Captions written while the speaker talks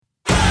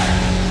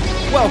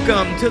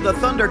Welcome to the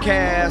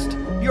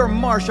Thundercast, your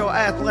Marshall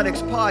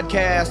Athletics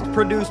podcast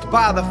produced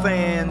by the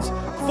fans,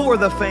 for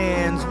the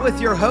fans, with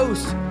your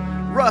hosts,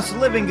 Russ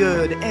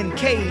Livingood and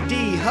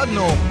KD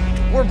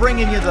Hugnall. We're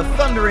bringing you the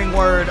thundering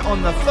word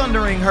on the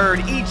thundering herd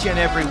each and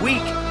every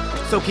week,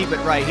 so keep it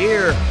right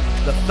here.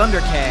 The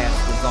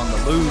Thundercast is on the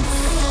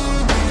loose.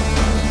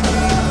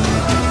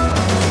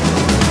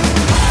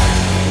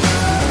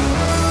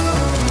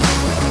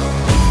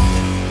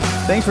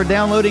 Thanks for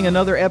downloading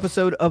another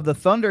episode of the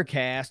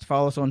Thundercast.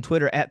 Follow us on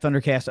Twitter at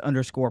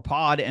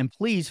Thundercast_pod. And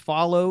please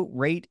follow,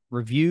 rate,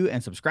 review,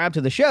 and subscribe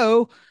to the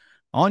show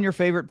on your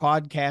favorite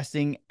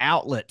podcasting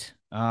outlet.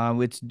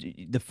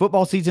 The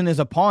football season is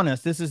upon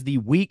us. This is the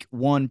Week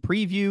 1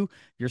 preview,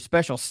 your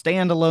special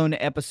standalone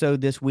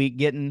episode this week,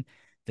 getting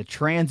the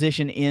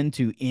transition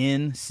into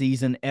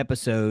in-season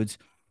episodes.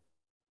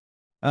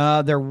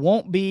 There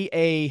won't be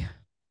a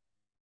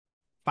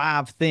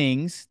 5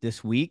 things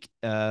this week.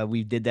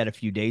 We did that a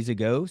few days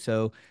ago,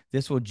 so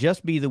this will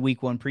just be the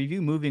Week 1 preview.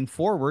 Moving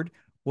forward,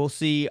 we'll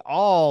see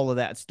all of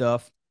that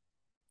stuff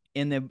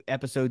in the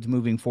episodes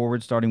moving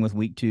forward, starting with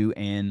Week 2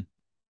 and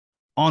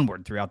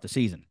onward throughout the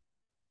season.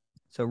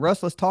 So,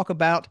 Russ, let's talk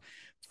about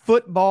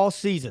football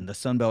season. The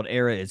Sun Belt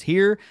era is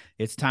here.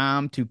 It's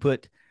time to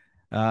put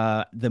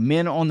the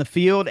men on the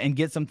field and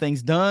get some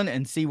things done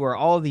and see where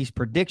all of these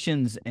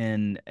predictions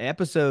and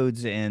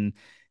episodes and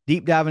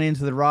deep diving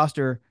into the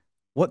roster,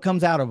 what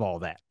comes out of all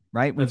that,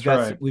 right?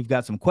 We've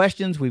got some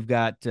questions. We've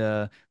got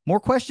more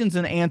questions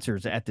than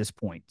answers at this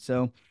point.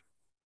 So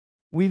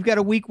we've got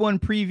a Week 1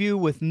 preview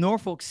with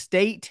Norfolk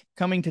State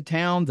coming to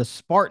town, the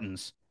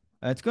Spartans.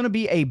 It's going to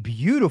be a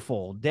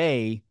beautiful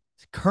day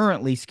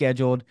currently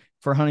scheduled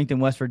for Huntington,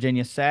 West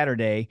Virginia,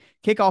 Saturday.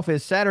 Kickoff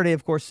is Saturday,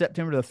 of course,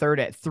 September the 3rd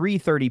at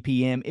 3:30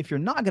 p.m. If you're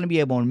not going to be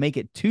able to make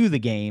it to the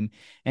game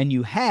and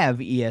you have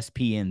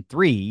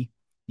ESPN3,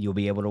 you'll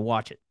be able to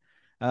watch it.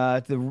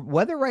 The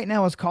weather right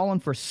now is calling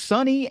for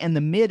sunny and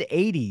the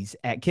mid-80s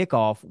at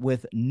kickoff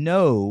with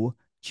no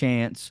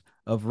chance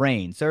of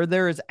rain. So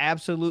there is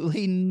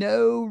absolutely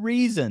no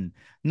reason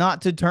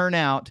not to turn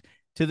out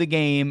to the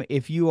game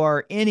if you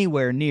are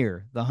anywhere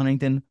near the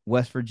Huntington,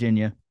 West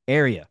Virginia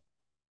area.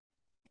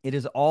 It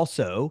is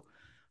also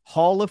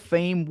Hall of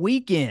Fame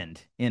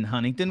weekend in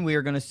Huntington. We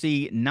are going to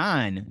see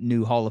 9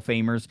 new Hall of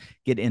Famers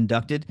get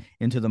inducted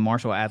into the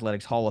Marshall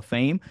Athletics Hall of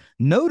Fame.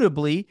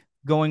 Notably,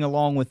 going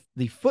along with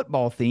the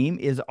football theme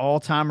is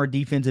all-timer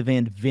defensive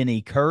end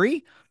Vinnie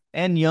Curry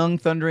and young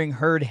Thundering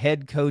Herd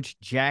head coach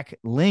Jack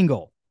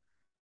Lingle.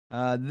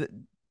 I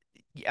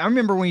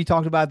remember when you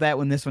talked about that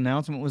when this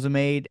announcement was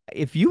made.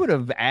 If you would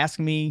have asked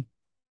me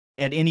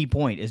at any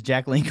point, is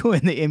Jack Lingle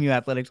in the MU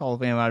Athletics Hall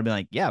of Fame, I'd have been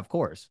like, yeah, of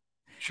course.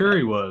 Sure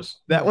he was.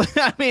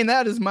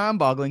 That is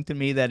mind-boggling to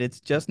me that it's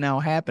just now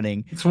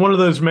happening. It's one of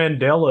those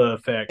Mandela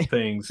effect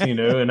things,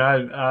 and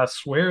I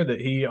swear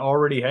that he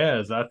already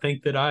has. I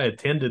think that I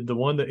attended the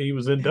one that he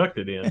was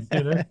inducted in,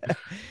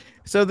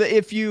 So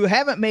if you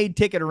haven't made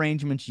ticket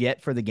arrangements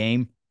yet for the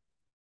game,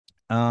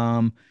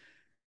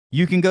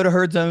 you can go to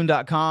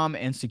herdzone.com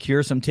and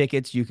secure some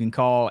tickets. You can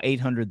call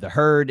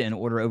 800-THE-HERD and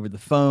order over the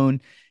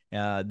phone.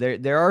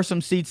 There are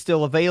some seats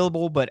still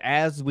available, but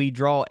as we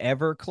draw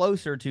ever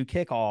closer to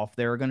kickoff,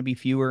 there are going to be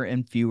fewer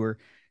and fewer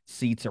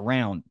seats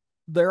around.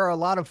 There are a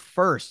lot of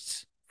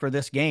firsts for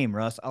this game,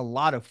 Russ, a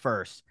lot of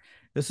firsts.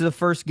 This is the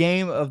first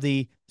game of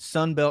the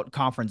Sun Belt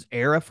Conference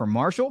era for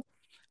Marshall.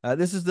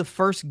 This is the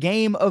first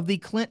game of the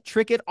Clint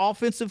Trickett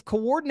offensive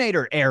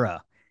coordinator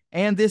era.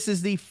 And this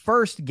is the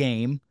first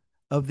game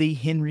of the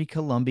Henry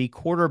Colombi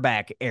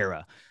quarterback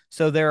era.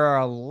 So there are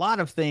a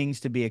lot of things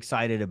to be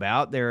excited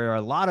about. There are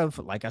a lot of,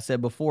 like I said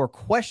before,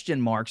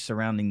 question marks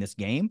surrounding this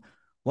game.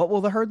 What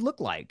will the Herd look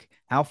like?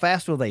 How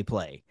fast will they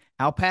play?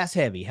 How pass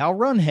heavy? How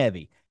run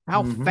heavy?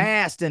 How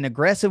fast and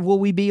aggressive will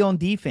we be on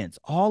defense?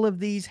 All of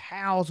these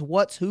hows,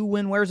 what's, who,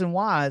 when, where's, and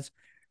why's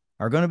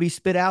are going to be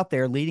spit out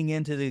there leading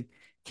into the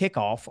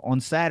kickoff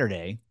on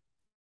Saturday.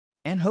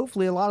 And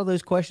hopefully a lot of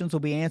those questions will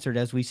be answered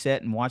as we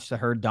sit and watch the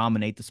Herd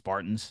dominate the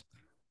Spartans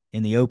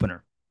in the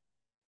opener.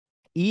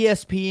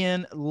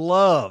 ESPN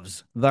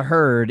loves the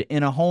Herd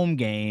in a home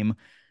game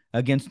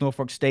against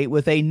Norfolk State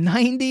with a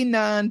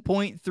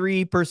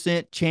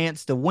 99.3%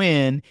 chance to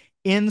win.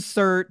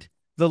 Insert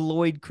the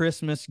Lloyd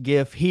Christmas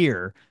gif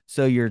here.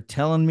 So you're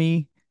telling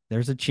me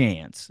there's a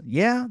chance?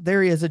 Yeah,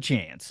 there is a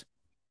chance.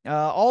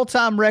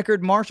 All-time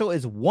record, Marshall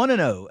is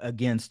 1-0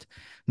 against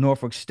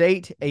Norfolk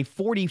State, a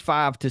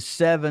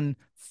 45-7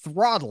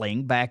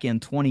 throttling back in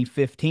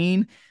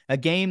 2015, a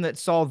game that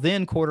saw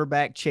then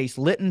quarterback Chase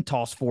Litton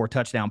toss 4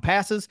 touchdown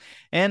passes,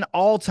 and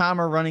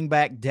all-timer running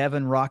back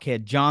Devin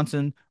Rockhead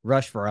Johnson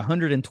rush for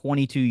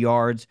 122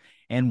 yards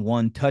and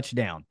 1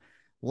 touchdown.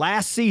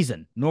 Last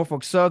season,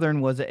 Norfolk State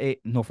was a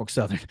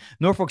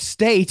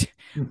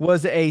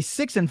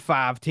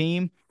 6-5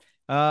 team.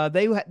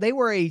 They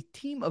were a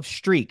team of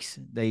streaks.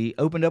 They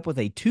opened up with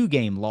a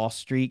 2-game loss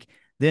streak,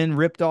 then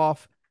ripped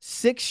off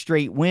 6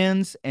 straight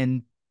wins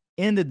and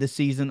ended the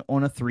season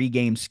on a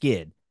 3-game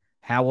skid.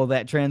 How will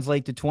that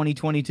translate to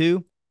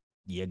 2022?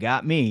 You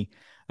got me.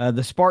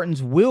 The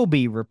Spartans will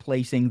be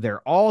replacing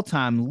their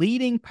all-time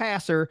leading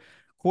passer,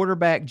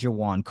 quarterback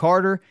Jawan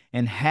Carter,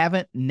 and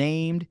haven't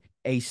named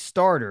a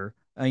starter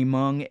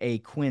among a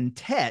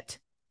quintet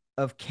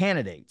of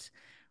candidates.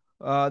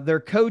 Their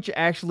coach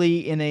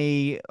actually, in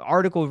a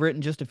article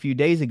written just a few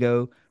days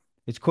ago,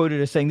 is quoted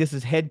as saying, this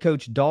is head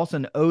coach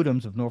Dawson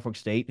Odoms of Norfolk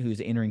State,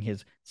 who's entering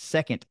his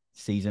second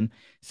season,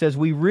 says,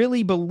 we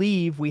really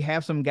believe we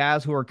have some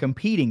guys who are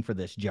competing for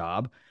this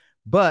job,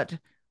 but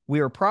we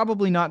are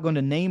probably not going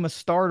to name a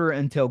starter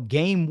until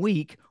game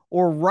week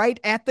or right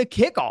at the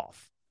kickoff.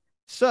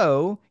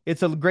 So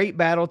it's a great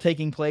battle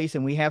taking place,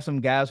 and we have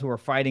some guys who are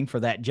fighting for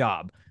that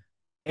job.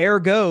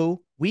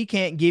 Ergo, we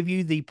can't give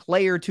you the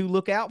player to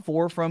look out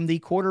for from the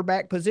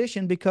quarterback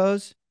position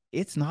because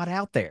it's not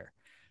out there.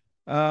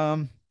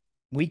 Um,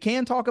 we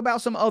can talk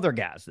about some other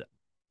guys, though.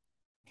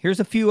 Here's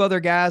a few other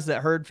guys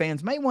that Herd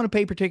fans may want to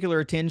pay particular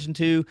attention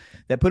to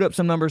that put up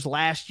some numbers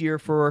last year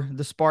for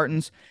the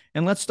Spartans.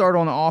 And let's start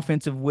on the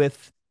offensive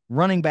with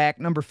running back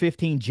number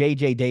 15,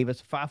 J.J.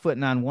 Davis,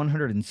 5'9",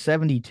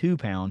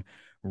 172-pound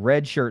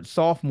redshirt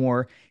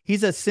sophomore.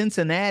 He's a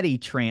Cincinnati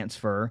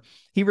transfer.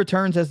 He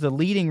returns as the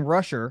leading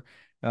rusher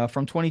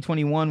from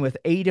 2021 with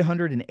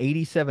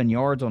 887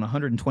 yards on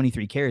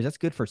 123 carries. That's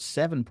good for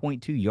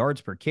 7.2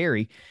 yards per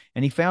carry.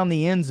 And he found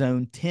the end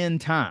zone 10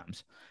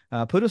 times.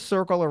 Put a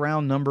circle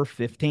around number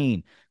 15.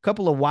 A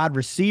couple of wide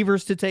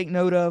receivers to take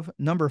note of.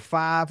 Number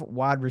 5,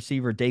 wide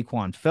receiver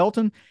Daquan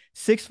Felton,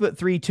 6'3",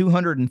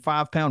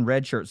 205-pound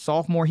redshirt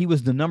sophomore. He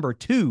was the number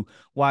 2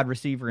 wide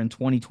receiver in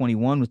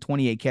 2021 with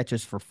 28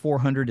 catches for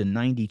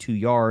 492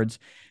 yards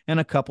and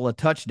a couple of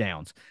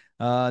touchdowns.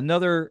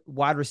 Another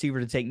wide receiver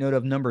to take note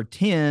of, number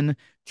 10,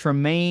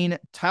 Tremaine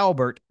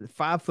Talbert,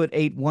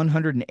 5'8",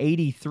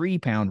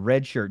 183-pound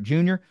redshirt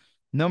junior.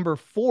 Number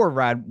 4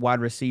 wide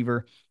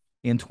receiver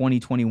in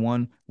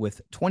 2021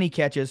 with 20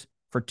 catches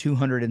for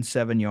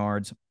 207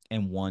 yards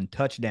and 1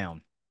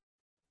 touchdown.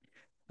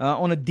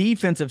 On a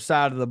defensive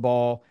side of the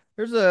ball,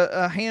 there's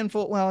a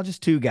handful, well,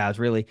 just 2 guys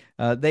really.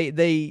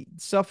 They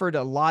suffered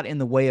a lot in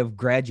the way of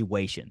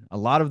graduation. A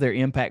lot of their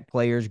impact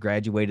players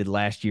graduated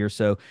last year.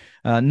 So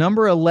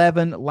number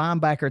 11,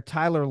 linebacker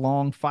Tyler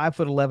Long,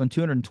 5'11",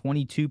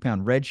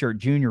 222-pound redshirt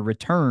junior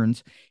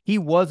returns. He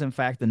was, in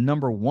fact, the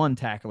number 1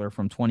 tackler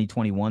from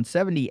 2021,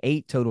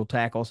 78 total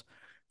tackles.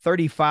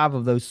 35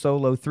 of those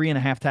solo,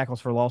 3.5 tackles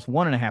for loss,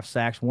 1.5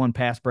 sacks, 1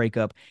 pass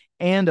breakup,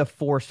 and a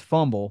forced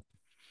fumble.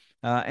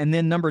 And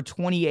then number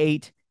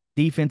 28,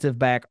 defensive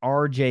back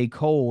R.J.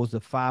 Coles,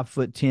 the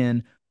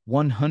 5'10",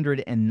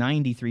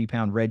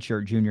 193-pound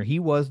redshirt junior. He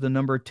was the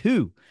number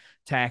 2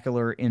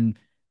 tackler in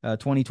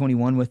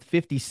 2021 with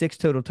 56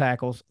 total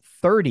tackles,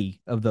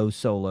 30 of those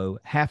solo,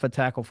 half a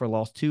tackle for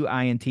loss, 2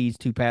 INTs,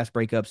 2 pass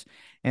breakups,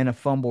 and a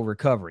fumble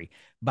recovery.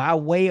 By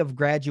way of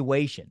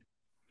graduation,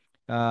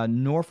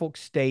 Norfolk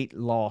State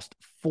lost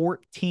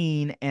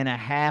 14 and a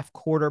half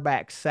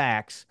quarterback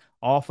sacks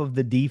off of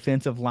the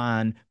defensive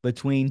line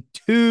between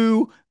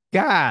 2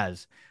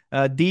 guys.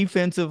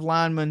 Defensive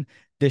lineman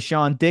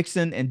Deshaun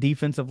Dixon and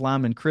defensive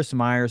lineman Chris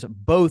Myers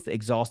both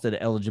exhausted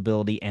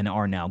eligibility and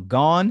are now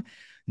gone.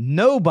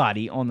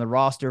 Nobody on the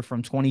roster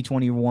from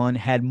 2021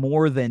 had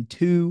more than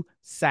 2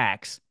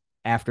 sacks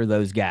after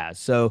those guys.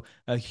 So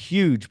a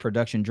huge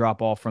production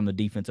drop off from the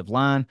defensive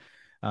line.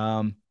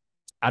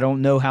 I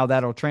don't know how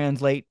that'll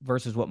translate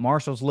versus what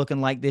Marshall's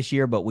looking like this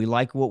year, but we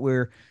like what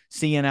we're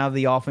seeing out of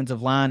the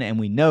offensive line, and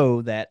we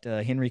know that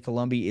Henry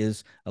Colombi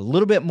is a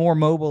little bit more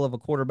mobile of a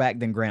quarterback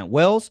than Grant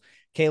Wells.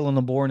 Kalen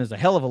LeBourne is a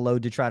hell of a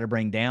load to try to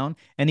bring down,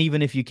 and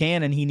even if you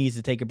can and he needs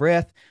to take a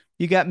breath,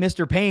 you got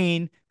Mr.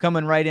 Payne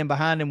coming right in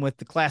behind him with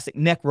the classic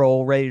neck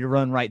roll ready to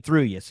run right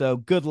through you. So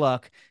good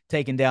luck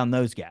taking down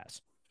those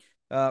guys.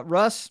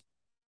 Russ,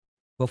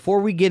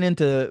 before we get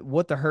into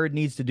what the Herd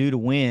needs to do to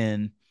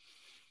win,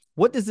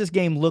 what does this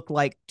game look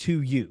like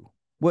to you?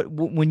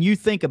 When you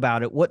think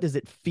about it, what does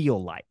it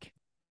feel like?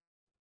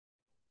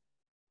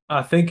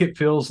 I think it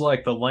feels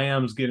like the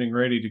lamb's getting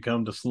ready to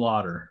come to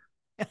slaughter.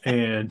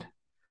 And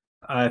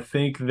I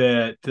think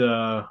that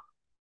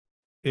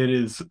it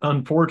is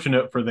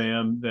unfortunate for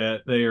them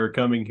that they are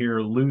coming here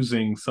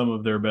losing some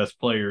of their best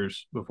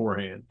players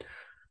beforehand.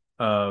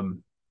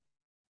 Um,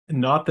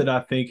 Not that I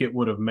think it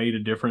would have made a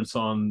difference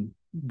on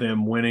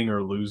them winning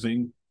or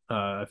losing.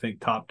 I think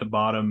top to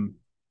bottom,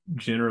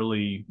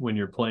 generally, when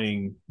you're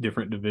playing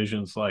different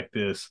divisions like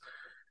this,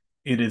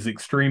 it is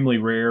extremely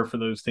rare for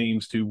those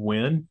teams to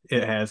win.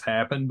 It has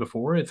happened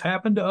before. It's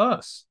happened to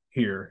us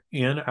here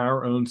in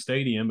our own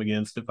stadium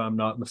against, if I'm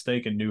not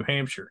mistaken, New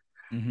Hampshire.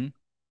 Mm-hmm.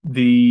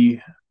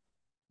 The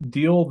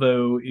deal,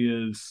 though,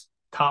 is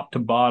top to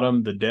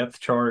bottom, the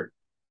depth chart,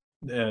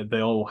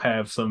 they'll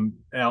have some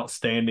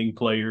outstanding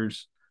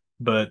players,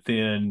 but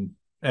then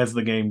as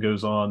the game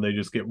goes on, they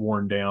just get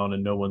worn down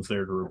and no one's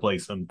there to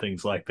replace them,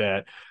 things like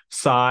that.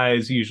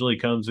 Size usually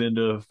comes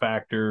into a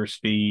factor,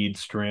 speed,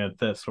 strength,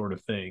 that sort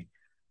of thing.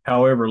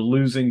 However,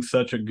 losing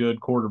such a good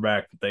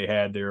quarterback that they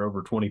had there,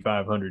 over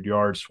 2,500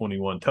 yards,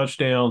 21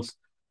 touchdowns,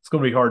 it's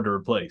going to be hard to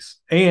replace.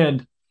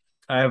 And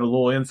I have a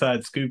little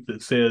inside scoop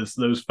that says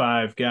those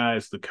five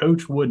guys, the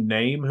coach would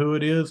name who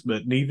it is,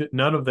 but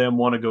none of them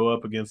want to go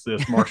up against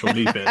this Marshall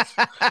defense.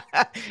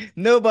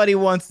 Nobody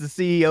wants to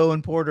see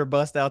Owen Porter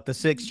bust out the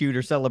six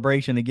shooter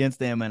celebration against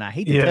them. And I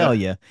hate to tell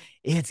Yeah,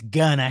 you, it's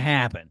going to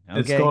happen.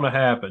 it's Okay. going to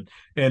happen.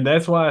 And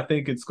that's why I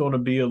think it's going to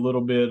be a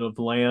little bit of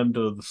lamb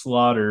to the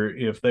slaughter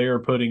if they are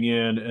putting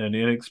in an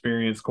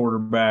inexperienced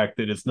quarterback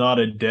that is not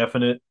a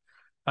definite.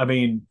 I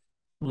mean,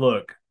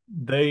 look,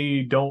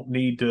 they don't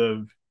need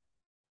to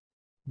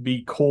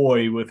be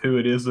coy with who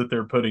it is that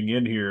they're putting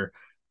in here.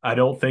 I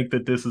don't think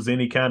that this is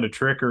any kind of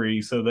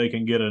trickery so they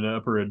can get an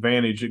upper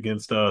advantage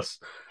against us,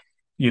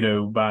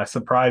 by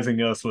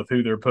surprising us with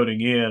who they're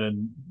putting in,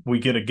 and we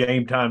get a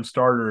game time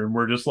starter and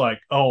we're just like,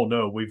 oh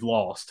no, we've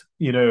lost.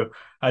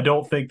 I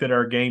don't think that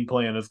our game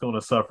plan is going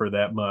to suffer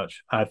that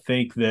much. I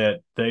think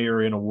that they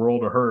are in a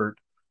world of hurt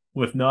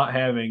with not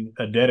having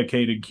a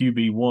dedicated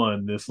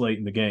QB1 this late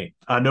in the game.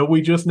 I know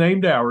we just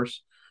named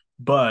ours,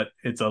 but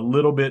it's a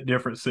little bit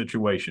different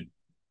situation,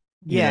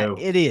 you Yeah, know.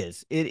 it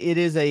is. It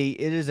is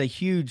a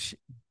huge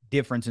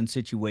difference in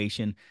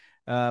situation.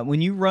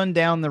 When you run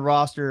down the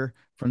roster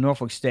from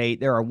Norfolk State,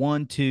 there are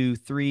one, two,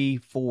 three,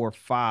 four,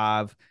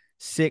 five,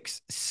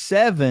 six,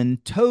 seven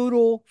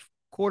total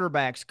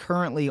quarterbacks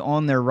currently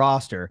on their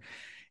roster.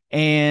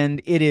 And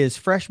it is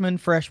redshirt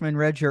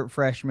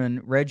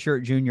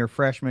junior,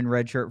 freshman,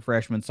 redshirt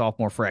freshman,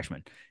 sophomore,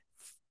 freshman.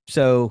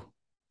 So,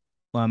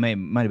 well, I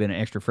might have been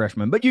an extra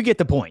freshman, but you get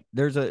the point.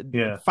 There's a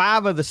Yeah.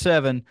 five of the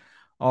seven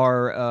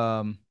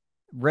are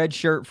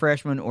redshirt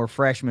freshman or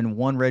freshman,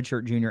 one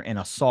redshirt junior, and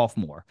a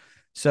sophomore.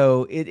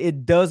 So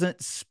it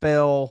doesn't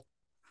spell,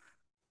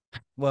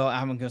 well,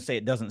 I'm going to say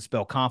it doesn't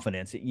spell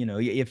confidence.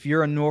 If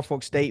you're a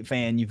Norfolk State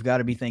fan, you've got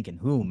to be thinking,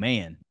 oh,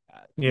 man,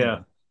 Yeah.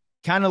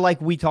 kind of like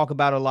we talk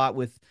about a lot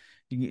with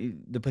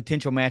the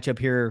potential matchup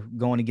here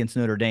going against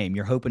Notre Dame.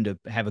 You're hoping to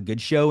have a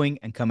good showing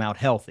and come out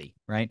healthy,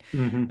 right?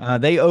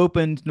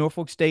 Mm-hmm.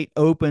 Norfolk State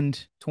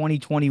opened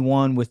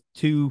 2021 with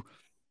two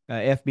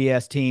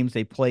FBS teams.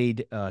 They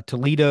played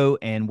Toledo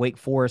and Wake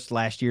Forest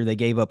last year. They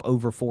gave up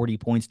over 40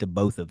 points to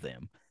both of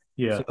them.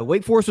 Yeah. So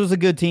Wake Forest was a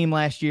good team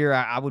last year.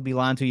 I would be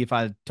lying to you if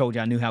I told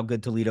you I knew how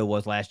good Toledo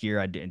was last year.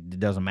 It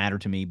doesn't matter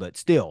to me, but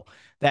still,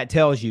 that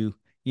tells you,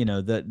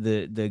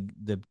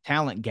 the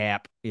talent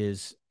gap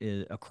is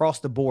across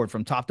the board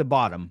from top to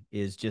bottom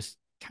is just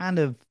kind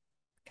of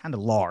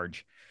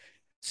large.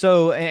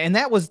 So, and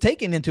that was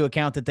taken into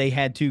account that they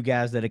had two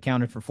guys that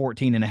accounted for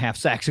 14 and a half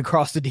sacks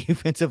across the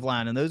defensive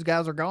line, and those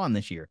guys are gone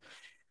this year.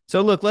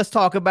 So, look, let's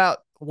talk about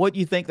what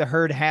you think the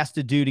Herd has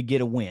to do to get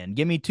a win.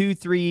 Give me 2,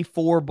 3,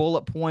 4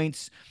 bullet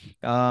points,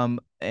 and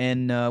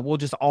we'll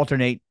just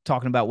alternate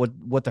talking about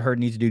what the Herd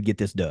needs to do to get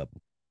this dub.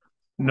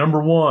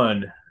 Number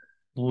one,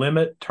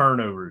 limit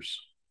turnovers.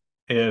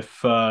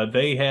 If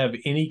they have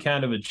any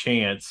kind of a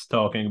chance,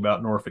 talking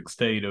about Norfolk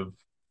State, of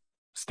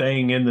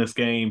staying in this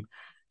game,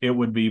 it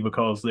would be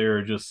because there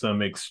are just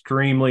some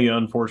extremely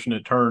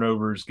unfortunate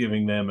turnovers,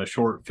 giving them a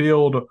short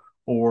field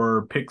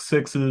or pick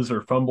sixes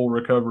or fumble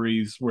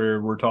recoveries,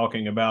 where we're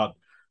talking about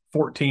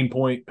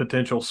 14-point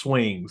potential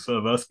swings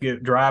of us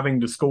get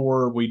driving to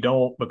score. We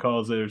don't,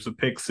 because there's a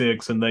pick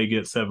six and they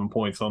get 7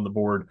 points on the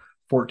board.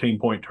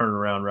 14-point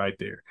turnaround right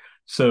there.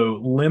 So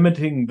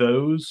limiting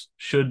those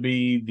should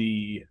be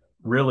the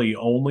really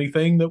only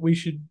thing that we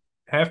should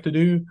have to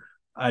do.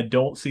 I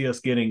don't see us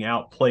getting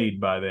outplayed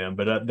by them,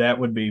 but that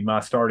would be my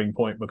starting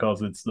point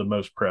because it's the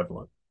most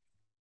prevalent.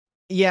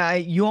 Yeah,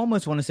 you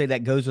almost want to say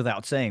that goes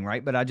without saying,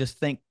 right? But I just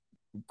think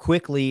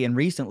quickly and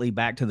recently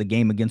back to the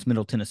game against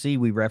Middle Tennessee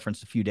we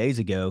referenced a few days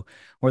ago,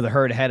 where the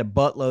Herd had a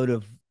buttload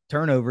of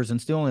turnovers and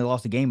still only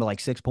lost the game by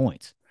like 6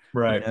 points.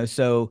 Right.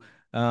 So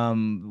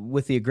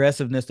with the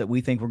aggressiveness that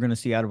we think we're going to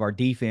see out of our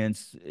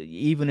defense,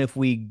 even if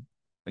we,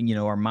 are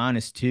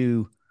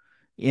 -2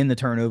 in the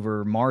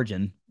turnover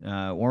margin,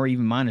 or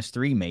even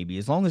 -3, maybe,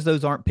 as long as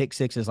those aren't pick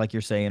sixes, like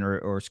you're saying,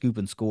 or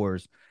scooping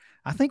scores,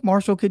 I think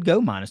Marshall could go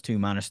 -2,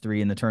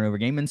 -3 in the turnover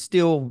game and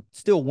still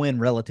win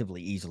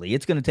relatively easily.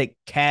 It's going to take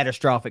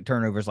catastrophic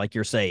turnovers, like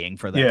you're saying,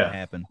 for that to Yeah.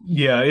 happen.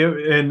 Yeah,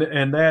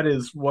 and that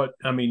is what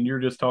I mean. You're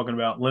just talking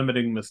about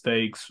limiting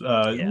mistakes.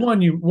 Yeah.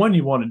 One, you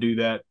want to do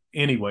that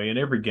anyway in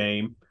every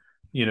game,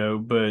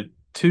 but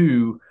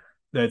two,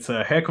 that's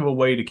a heck of a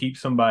way to keep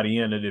somebody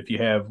in it if you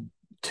have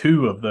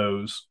two of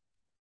those.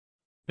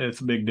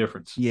 It's a big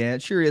difference. Yeah,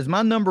 it sure is.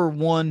 My number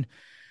one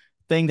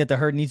thing that the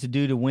Herd needs to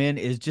do to win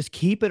is just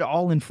keep it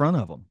all in front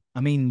of them.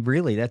 I mean,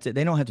 really, that's it.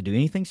 They don't have to do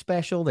anything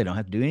special. They don't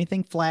have to do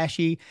anything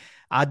flashy.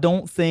 I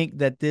don't think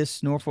that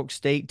this Norfolk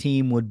State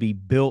team would be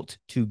built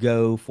to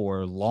go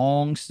for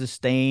long,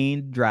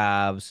 sustained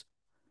drives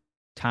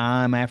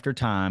time after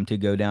time to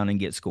go down and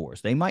get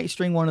scores. They might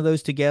string one of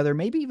those together,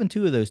 maybe even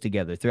two of those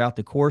together throughout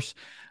the course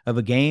of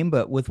a game.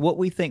 But with what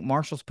we think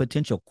Marshall's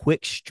potential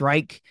quick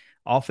strike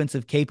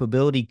offensive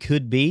capability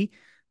could be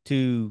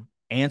to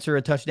answer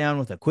a touchdown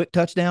with a quick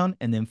touchdown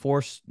and then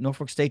force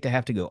Norfolk State to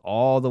have to go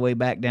all the way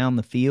back down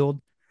the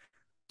field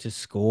to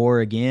score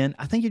again,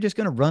 I think you're just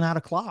going to run out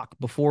of clock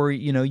before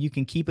you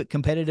can keep it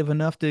competitive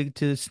enough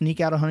to sneak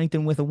out of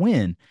Huntington with a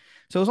win.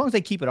 So as long as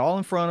they keep it all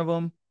in front of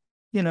them,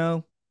 you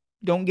know,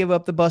 don't give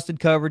up the busted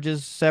coverages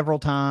several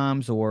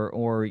times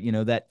or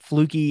that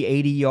fluky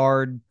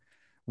 80-yard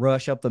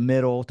rush up the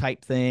middle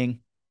type thing.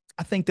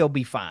 I think they'll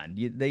be fine.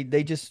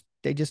 They just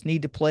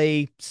need to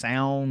play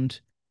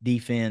sound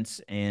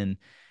defense and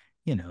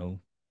you know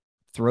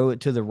throw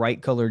it to the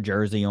right color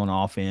jersey on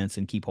offense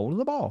and keep hold of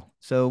the ball.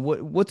 So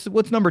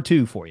what's number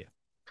two for you?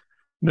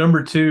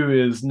 Number two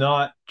is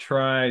not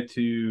try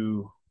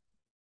to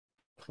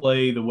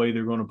play the way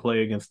they're going to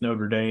play against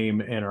Notre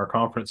Dame and our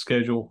conference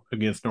schedule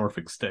against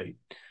Norfolk State.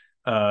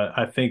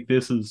 I think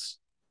this is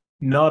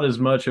not as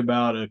much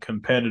about a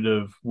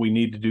competitive, we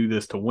need to do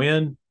this to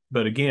win.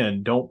 But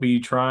again, don't be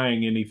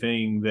trying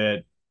anything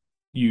that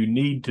you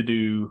need to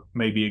do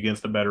maybe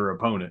against a better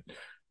opponent.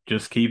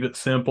 Just keep it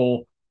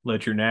simple.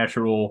 Let your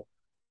natural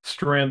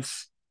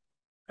strengths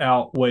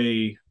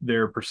outweigh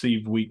their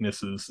perceived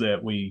weaknesses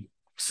that we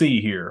see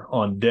here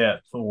on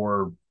depth,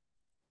 or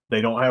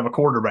they don't have a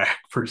quarterback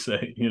per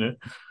se, you know?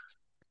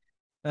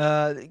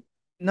 Uh,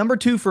 Number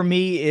two for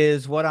me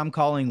is what I'm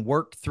calling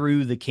work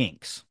through the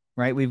kinks.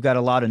 Right, we've got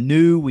a lot of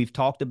new. We've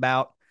talked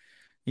about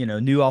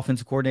new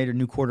offensive coordinator,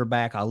 new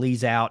quarterback.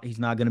 Ali's out. He's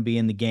not going to be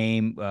in the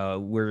game.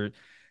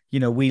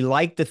 We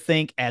like to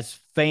think as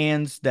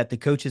fans that the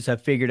coaches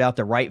have figured out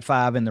the right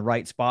five in the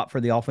right spot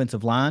for the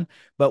offensive line.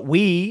 But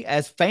we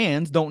as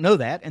fans don't know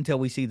that until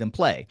we see them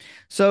play.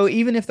 So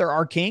even if there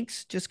are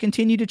kinks, just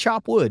continue to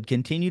chop wood,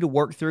 continue to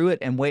work through it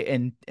and wait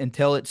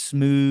until it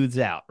smooths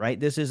out, right?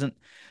 This isn't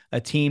a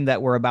team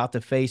that we're about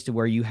to face to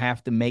where you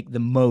have to make the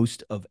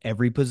most of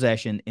every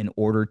possession in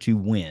order to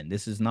win.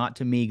 This is not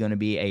to me going to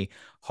be a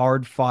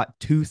hard fought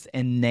tooth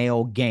and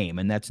nail game.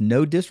 And that's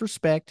no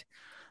disrespect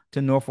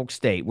to Norfolk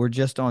State. We're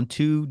just on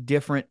two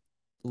different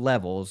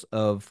levels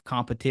of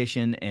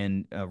competition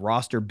and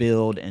roster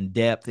build and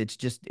depth.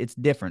 It's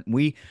different.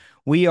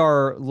 We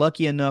are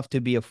lucky enough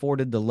to be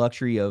afforded the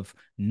luxury of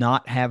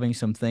not having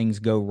some things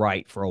go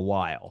right for a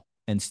while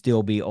and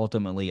still be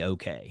ultimately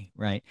okay,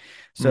 right?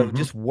 So Mm-hmm.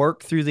 just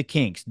work through the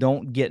kinks.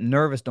 Don't get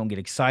nervous. Don't get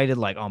excited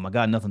like, oh my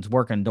God, nothing's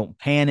working. Don't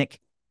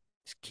panic.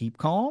 Just keep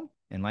calm.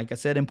 And like I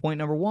said in point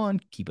number one,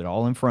 keep it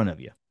all in front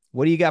of you.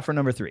 What do you got for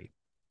number three?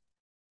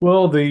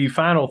 Well, the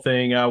final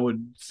thing I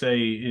would say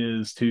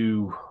is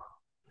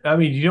I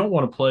mean, you don't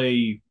want to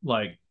play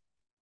like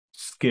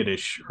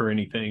skittish or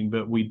anything,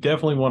 but we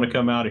definitely want to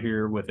come out of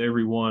here with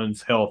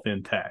everyone's health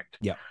intact.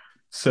 Yeah.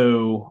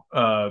 So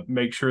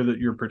make sure that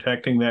you're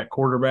protecting that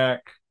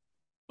quarterback,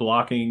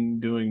 blocking,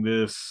 doing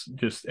this.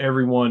 Just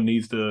everyone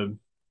needs to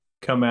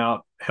come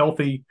out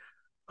healthy.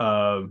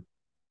 Uh,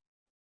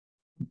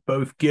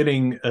 both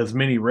getting as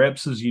many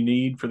reps as you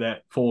need for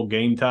that full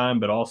game time,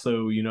 but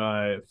also,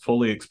 I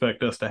fully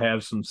expect us to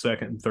have some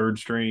second and third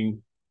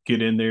string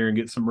get in there and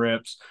get some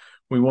reps.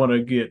 We want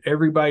to get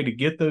everybody to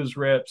get those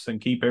reps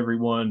and keep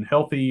everyone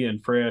healthy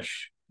and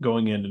fresh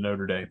going into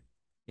Notre Dame.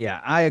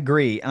 Yeah, I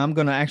agree. I'm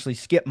going to actually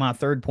skip my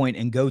third point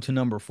and go to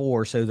number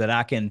four so that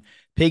I can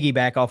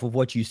piggyback off of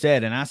what you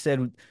said. And I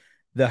said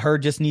the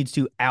herd just needs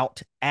to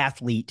out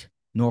athlete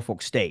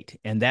Norfolk State.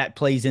 And that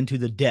plays into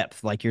the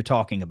depth, like you're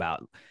talking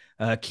about.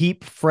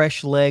 Keep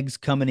fresh legs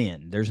coming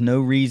in. There's no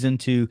reason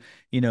to,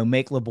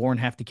 make LeBourne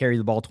have to carry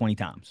the ball 20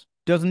 times.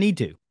 Doesn't need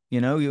to.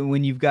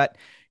 When you've got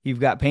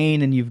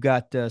Payne and you've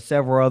got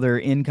several other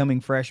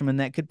incoming freshmen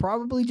that could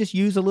probably just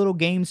use a little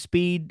game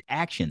speed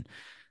action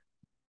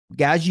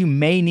guys you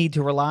may need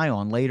to rely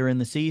on later in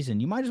the season.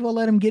 You might as well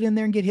let them get in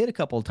there and get hit a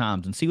couple of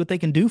times and see what they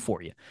can do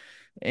for you.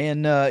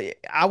 And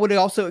I would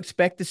also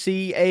expect to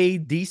see a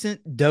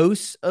decent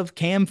dose of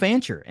Cam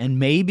Fancher and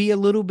maybe a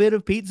little bit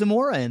of Pete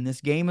Zamora in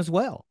this game as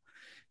well.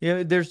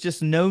 There's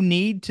just no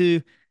need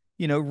to,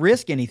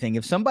 risk anything.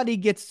 If somebody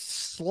gets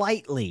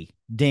slightly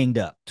dinged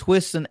up,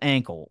 twists an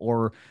ankle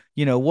or,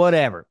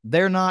 whatever,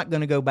 they're not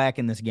going to go back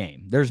in this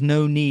game. There's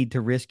no need to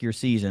risk your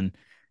season,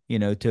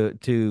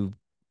 to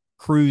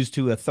cruise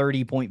to a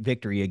 30-point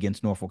victory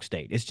against Norfolk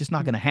State. It's just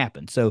not going to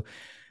happen. So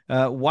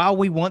while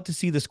we want to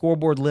see the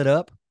scoreboard lit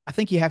up, I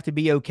think you have to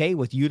be okay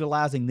with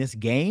utilizing this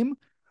game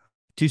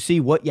to see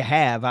what you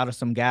have out of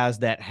some guys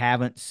that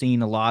haven't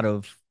seen a lot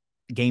of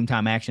game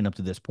time action up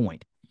to this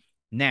point.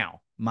 Now,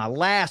 my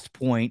last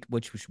point,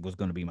 which was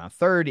going to be my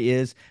third,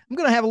 is I'm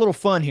going to have a little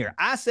fun here.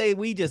 I say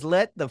we just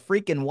let the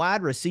freaking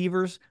wide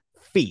receivers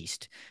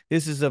feast.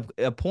 This is a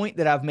point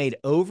that I've made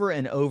over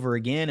and over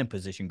again in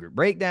position group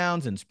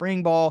breakdowns and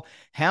spring ball.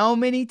 How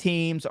many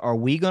teams are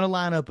we going to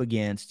line up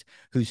against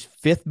whose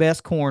fifth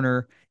best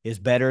corner is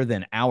better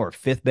than our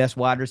fifth best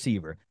wide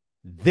receiver?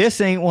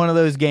 This ain't one of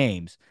those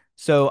games.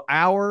 So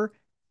our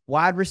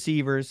wide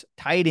receivers,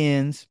 tight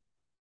ends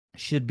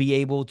should be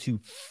able to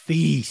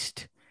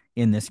feast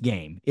in this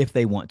game if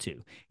they want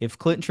to. If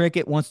Clinton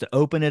Trickett wants to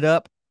open it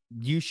up,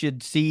 you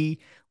should see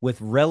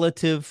with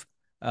relative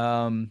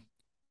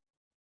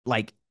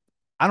like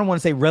I don't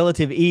want to say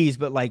relative ease,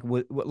 but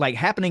like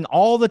happening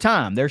all the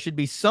time. There should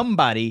be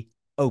somebody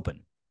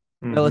open,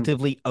 Mm-hmm.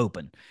 relatively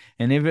open.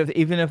 And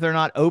even if they're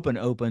not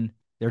open,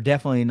 they're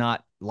definitely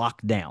not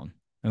locked down.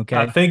 I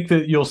Okay. think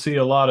that you'll see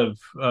a lot of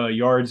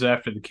yards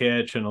after the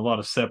catch and a lot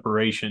of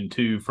separation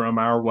too from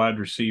our wide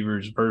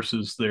receivers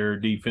versus their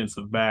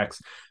defensive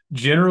backs.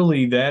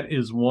 Generally, that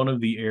is one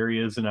of the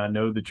areas, and I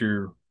know that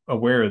you're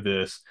aware of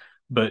this,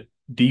 but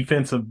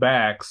defensive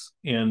backs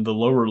in the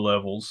lower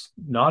levels,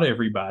 not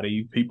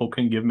everybody, people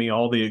can give me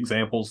all the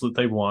examples that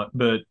they want,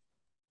 but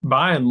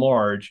by and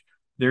large,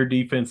 their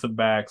defensive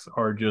backs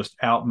are just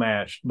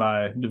outmatched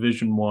by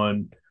Division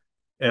 1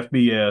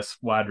 FBS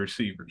wide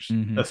receivers,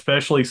 Mm-hmm.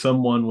 especially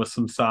someone with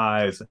some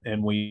size,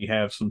 and we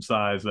have some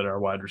size at our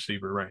wide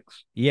receiver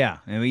ranks. Yeah,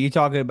 I mean, you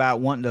talking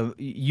about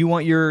you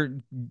want your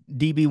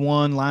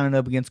DB1 lining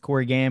up against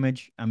Corey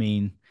Gamage. I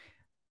mean,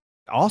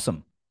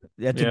 awesome.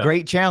 That's a Yeah.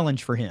 great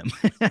challenge for him.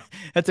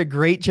 That's a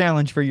great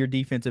challenge for your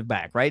defensive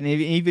back, right? And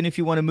even if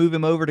you want to move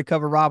him over to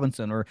cover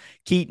Robinson or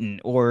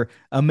Keaton or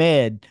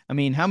Ahmed, I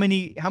mean, how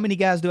many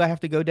guys do I have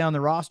to go down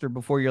the roster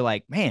before you're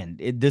like, man,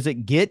 does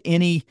it get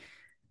any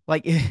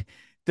like?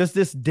 Does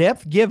this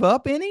depth give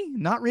up any?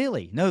 Not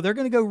really. No, they're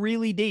going to go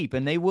really deep,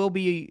 and they will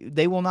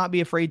not be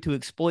afraid to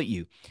exploit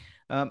you.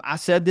 I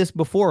said this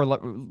before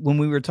when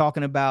we were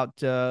talking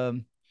about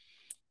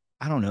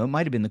I don't know, it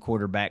might have been the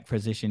quarterback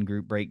position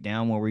group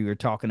breakdown where we were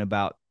talking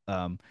about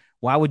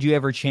why would you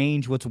ever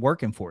change what's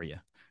working for you,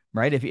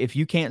 right? If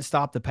you can't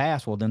stop the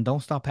pass, well, then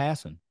don't stop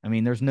passing. I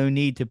mean, there's no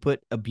need to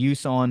put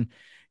abuse on,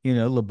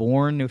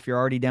 LeBourne if you're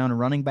already down a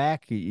running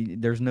back.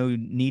 There's no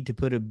need to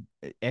put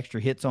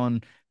extra hits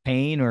on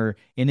Payne or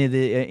any of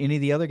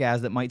the other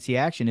guys that might see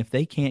action if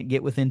they can't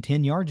get within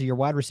 10 yards of your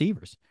wide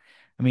receivers.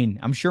 I mean,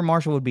 I'm sure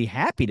Marshall would be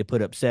happy to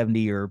put up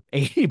 70 or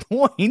 80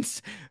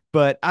 points,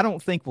 but I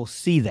don't think we'll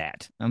see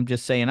that. I'm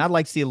just saying I'd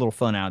like to see a little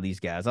fun out of these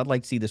guys. I'd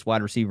like to see this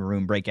wide receiver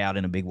room break out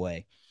in a big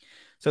way.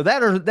 So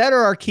that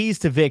are our keys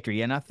to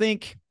victory. And I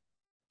think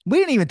we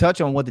didn't even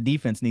touch on what the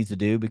defense needs to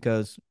do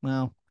because,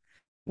 well,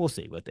 we'll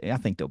see I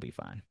think they'll be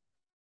fine.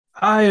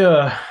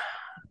 I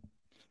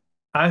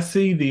I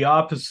see the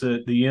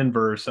opposite, the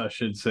inverse, I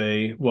should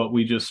say, what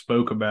we just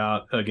spoke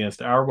about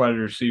against our wide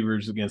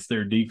receivers against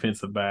their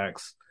defensive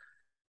backs.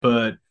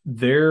 But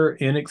their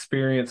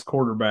inexperienced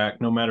quarterback,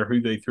 no matter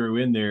who they threw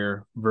in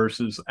there,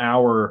 versus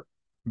our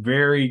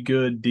very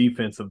good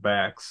defensive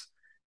backs,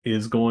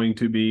 is going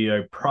to be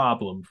a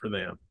problem for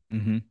them.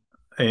 Mm-hmm.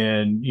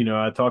 And,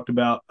 I talked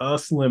about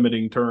us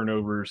limiting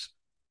turnovers.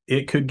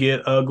 It could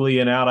get ugly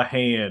and out of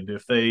hand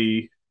if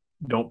they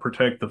don't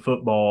protect the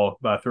football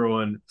by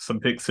throwing some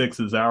pick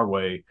sixes our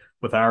way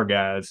with our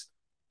guys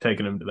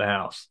taking them to the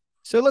house.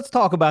 So let's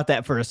talk about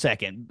that for a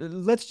second.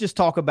 Let's just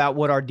talk about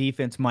what our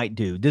defense might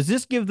do. Does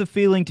this give the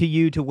feeling to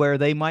you to where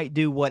they might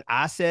do what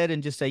I said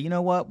and just say, you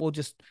know what,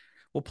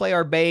 we'll play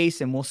our base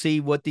and we'll see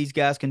what these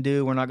guys can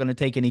do. We're not going to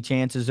take any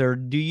chances. Or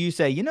do you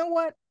say, you know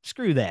what,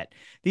 screw that.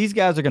 These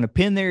guys are going to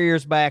pin their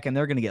ears back and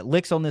they're going to get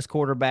licks on this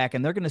quarterback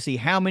and they're going to see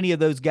how many of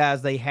those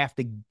guys they have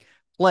to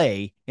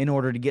play in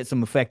order to get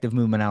some effective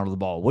movement out of the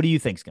ball. What do you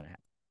think is going to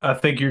happen? I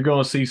think you're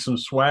going to see some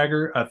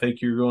swagger. I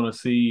think you're going to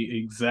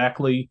see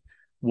exactly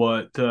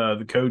what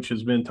the coach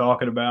has been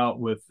talking about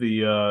with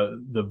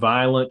the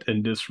violent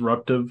and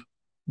disruptive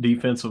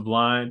defensive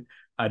line.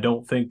 I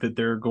don't think that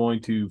they're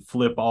going to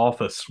flip off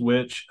a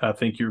switch. I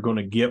think you're going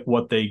to get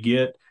what they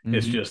get.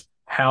 It's Mm-hmm. just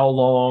how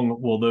long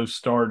will those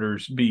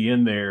starters be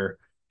in there?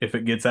 If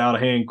it gets out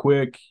of hand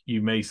quick,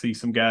 you may see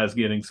some guys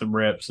getting some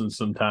reps and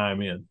some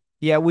time in.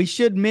 Yeah, we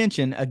should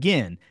mention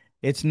again,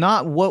 it's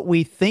not what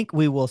we think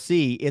we will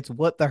see, it's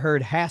what the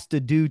herd has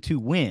to do to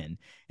win.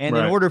 And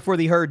in Right. order for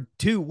the herd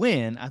to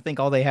win, I think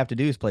all they have to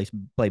do is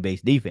play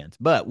base defense.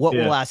 But what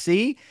will Yeah. I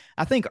see?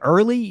 I think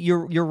early,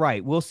 you're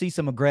right. We'll see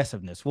some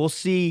aggressiveness. We'll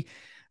see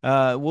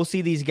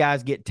these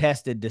guys get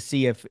tested to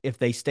see if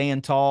they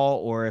stand tall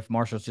or if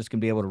Marshall's just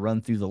gonna be able to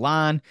run through the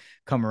line,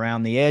 come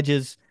around the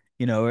edges,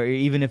 or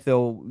even if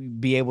they'll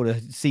be able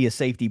to see a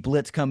safety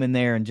blitz come in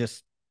there and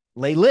just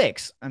lay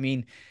licks. I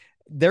mean,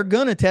 they're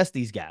going to test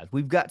these guys.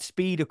 We've got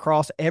speed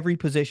across every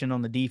position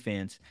on the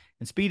defense,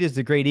 and speed is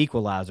the great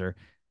equalizer.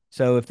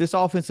 So if this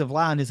offensive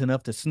line is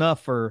enough to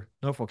snuff for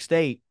Norfolk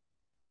State,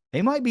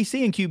 they might be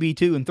seeing QB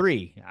 2 and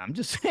 3. I'm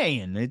just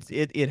saying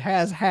it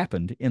has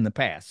happened in the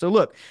past. So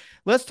look,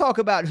 let's talk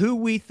about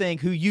who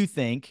you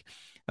think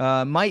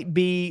might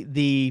be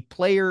the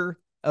player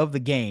of the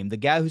game, the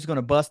guy who's going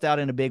to bust out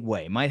in a big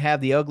way. Might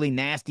have the ugly,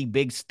 nasty,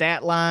 big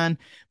stat line.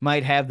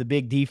 Might have the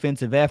big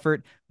defensive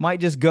effort. Might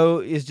just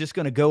go is just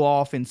going to go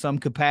off in some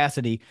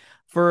capacity.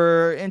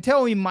 For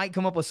until we might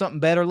come up with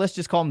something better, let's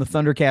just call him the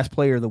Thundercast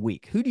Player of the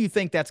Week. Who do you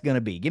think that's going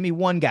to be? Give me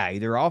one guy,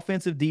 either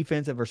offensive,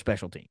 defensive, or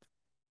special teams.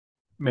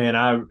 Man,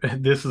 I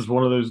this is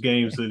one of those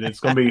games that it's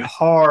going to be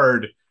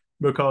hard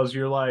because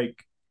you're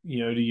like, do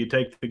you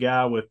take the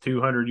guy with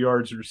 200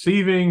 yards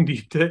receiving?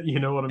 You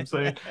know what I'm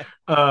saying?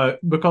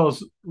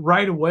 Because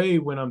right away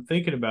when I'm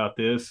thinking about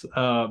this,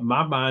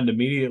 my mind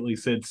immediately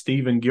said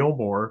Stephen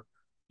Gilmore.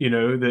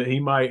 That he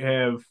might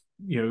have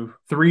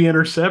 3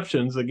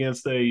 interceptions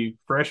against a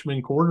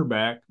freshman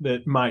quarterback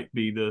that might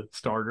be the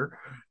starter.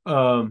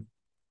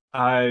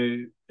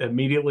 I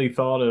immediately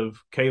thought of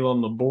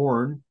Kalen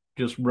LeBourne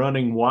just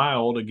running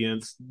wild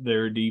against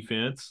their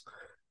defense.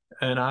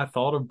 and I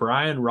thought of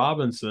Brian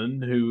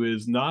Robinson, who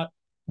is not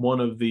one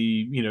of the,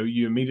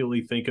 you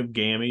immediately think of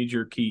Gamage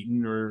or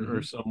Keaton or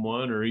Mm-hmm.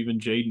 someone, or even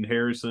Jaden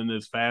Harrison,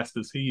 as fast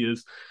as he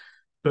is.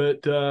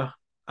 But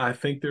I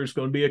think there's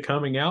going to be a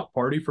coming out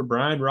party for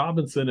Brian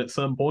Robinson at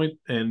some point,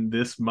 and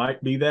this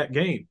might be that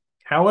game.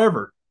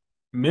 However,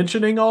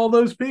 mentioning all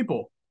those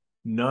people,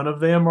 none of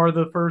them are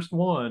the first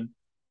one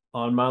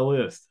on my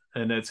list,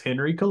 and that's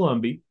Henry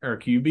Colombi, our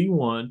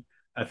QB1.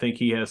 I think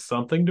he has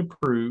something to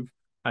prove.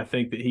 I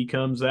think that he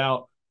comes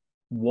out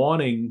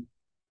wanting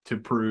to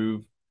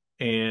prove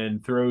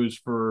and throws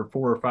for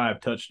 4 or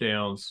 5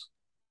 touchdowns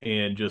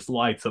and just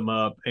lights them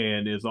up,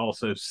 and is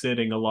also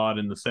sitting a lot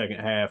in the second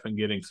half and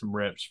getting some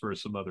reps for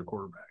some other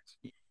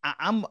quarterbacks.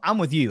 I'm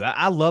with you.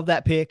 I love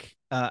that pick.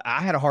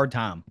 I had a hard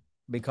time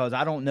because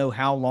I don't know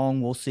how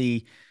long we'll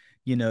see,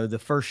 the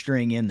first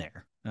string in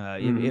there.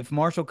 Mm-hmm. If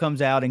Marshall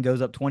comes out and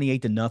goes up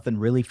 28-0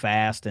 really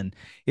fast, and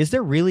is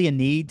there really a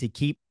need to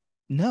keep?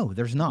 No,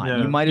 there's not. You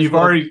No, might as you've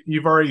well. already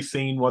you've already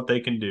seen what they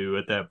can do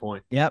at that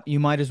point. Yep, you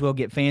might as well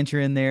get Fancher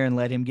in there and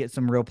let him get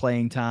some real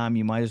playing time.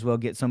 You might as well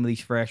get some of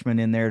these freshmen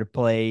in there to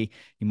play.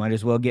 You might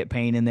as well get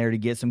Payne in there to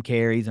get some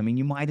carries. I mean,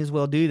 you might as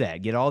well do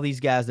that. Get all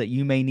these guys that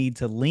you may need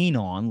to lean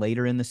on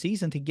later in the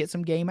season to get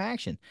some game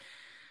action.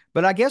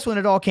 But I guess when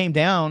it all came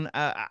down,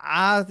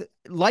 I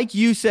like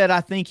you said,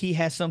 I think he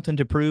has something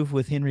to prove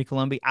with Henry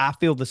Colombi. I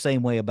feel the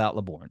same way about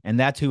LeBourne, and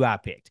that's who I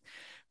picked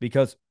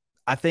because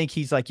I think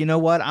he's like, you know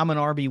what? I'm an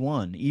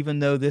RB1. Even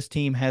though this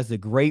team has the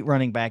great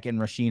running back in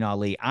Rasheen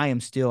Ali, I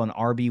am still an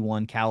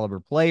RB1 caliber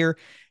player,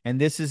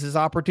 and this is his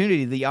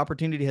opportunity. The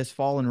opportunity has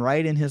fallen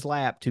right in his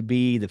lap to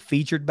be the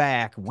featured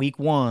back week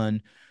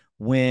one,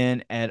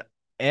 when at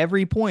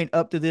every point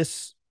up to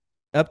this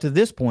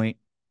point,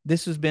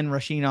 this has been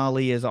Rasheen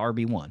Ali as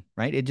RB1,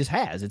 right? It just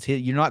has.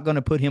 You're not going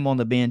to put him on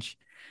the bench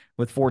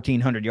with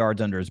 1,400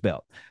 yards under his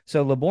belt.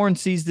 So LeBourne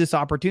sees this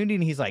opportunity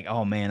and he's like,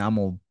 "Oh man,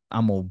 I'm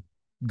gonna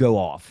go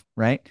off,"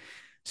 right?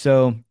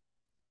 So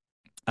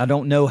I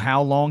don't know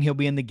how long he'll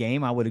be in the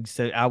game. I would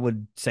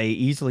say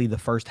easily the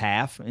first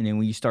half, and then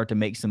when you start to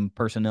make some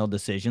personnel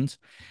decisions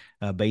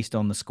based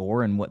on the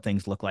score and what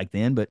things look like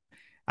then. But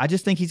I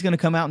just think he's going to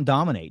come out and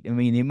dominate. I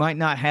mean, he might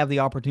not have the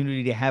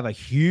opportunity to have a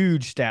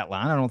huge stat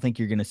line. I don't think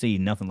you're going to see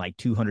nothing like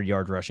 200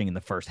 yards rushing in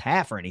the first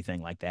half or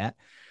anything like that.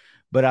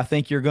 But I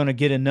think you're going to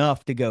get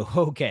enough to go,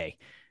 okay,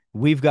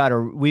 we've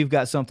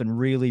got something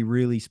really,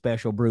 really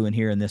special brewing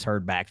here in this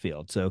herd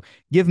backfield. So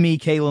give me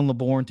Kalen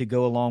LeBourne to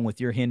go along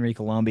with your Henry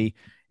Colombi.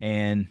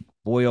 And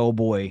boy, oh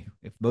boy,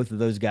 if both of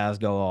those guys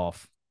go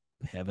off,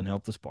 heaven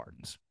help the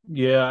Spartans.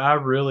 Yeah, I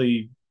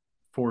really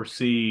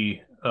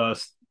foresee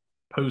us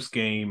post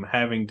game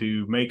having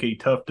to make a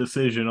tough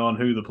decision on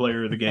who the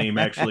player of the game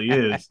actually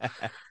is.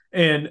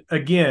 And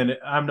again,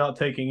 I'm not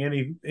taking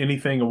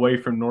anything away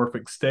from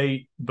Norfolk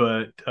State,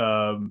 but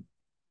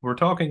we're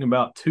talking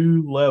about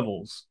two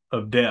levels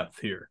of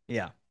depth here,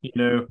 Yeah. you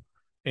know,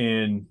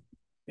 and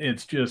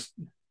it's just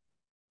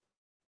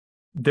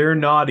they're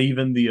not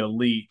even the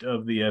elite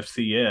of the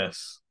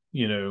FCS,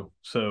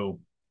 so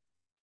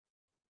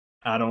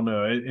I don't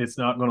know. It's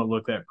not going to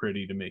look that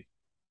pretty to me.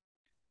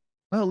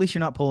 Well, at least you're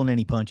not pulling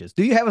any punches.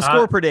 Do you have a I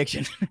score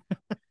prediction?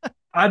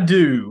 I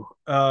do.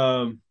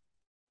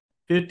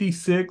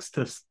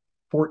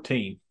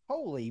 56-14.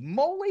 Holy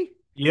moly.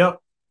 Yep.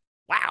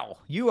 Wow,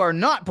 you are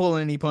not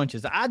pulling any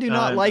punches. I do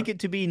not Uh, like it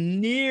to be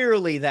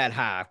nearly that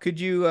high. Could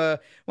you well,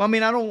 I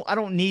mean, I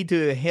don't need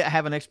to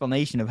have an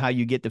explanation of how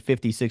you get to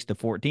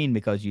 56-14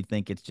 because you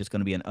think it's just going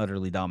to be an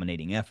utterly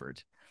dominating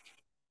effort.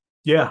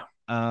 yeah.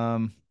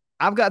 Um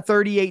I've got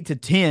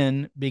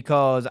 38-10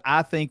 because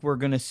I think we're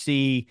going to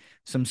see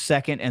some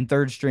second and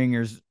third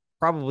stringers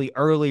probably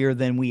earlier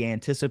than we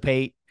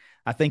anticipate.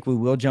 I think we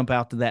will jump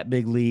out to that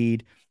big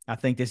lead. I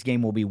think this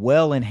game will be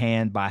well in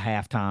hand by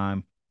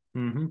halftime.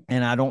 Hmm.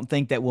 And I don't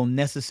think that we'll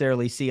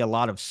necessarily see a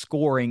lot of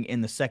scoring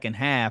in the second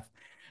half,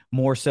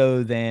 more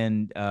so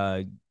than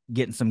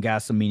getting some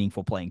guys some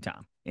meaningful playing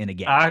time in a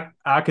game.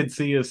 I could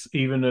see us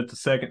even at the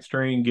second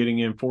string getting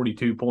in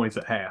 42 points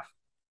at half.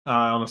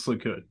 I honestly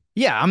could.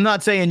 Yeah, I'm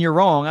not saying you're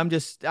wrong.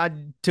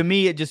 To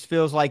me, it just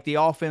feels like the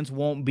offense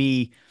won't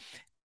be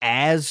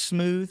as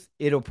smooth.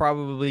 It'll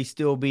probably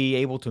still be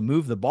able to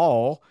move the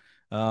ball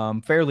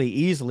fairly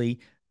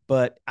easily,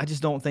 but I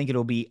just don't think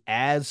it'll be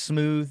as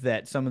smooth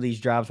that some of these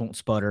drives won't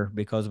sputter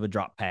because of a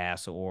drop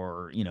pass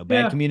or,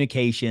 bad Yeah.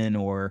 communication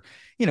or,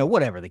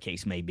 whatever the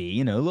case may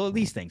be.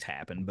 These things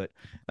happen, but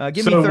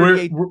give me So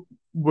 38. we're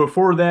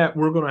before that,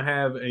 we're going to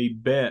have a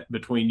bet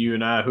between you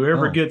and I.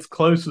 Whoever Oh, gets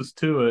closest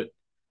to it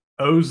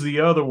owes the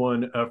other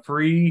one a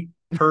free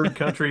Herd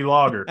Country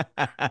lager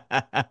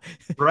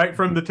right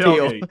from the deal.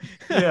 tailgate.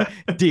 Yeah.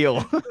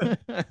 Deal.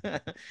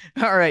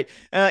 All right.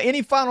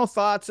 Any final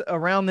thoughts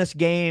around this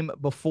game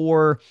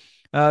before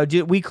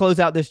we close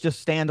out this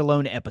just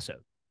standalone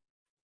episode?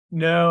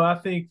 No, I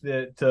think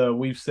that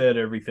we've said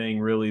everything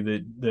really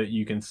that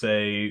you can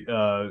say.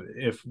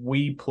 If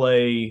we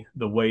play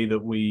the way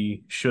that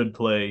we should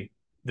play,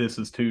 this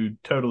is two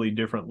totally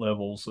different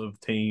levels of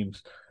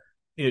teams.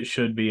 It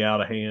should be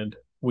out of hand.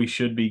 we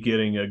should be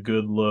getting a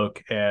good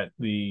look at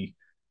the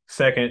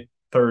second,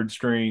 third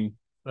string.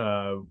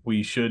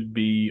 We should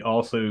be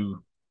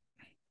also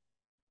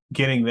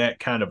getting that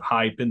kind of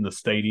hype in the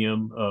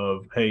stadium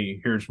of, hey,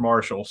 here's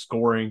Marshall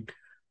scoring.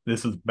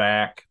 This is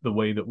back the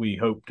way that we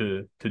hope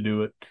to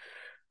do it.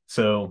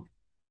 So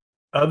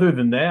other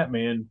than that,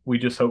 man, we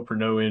just hope for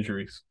no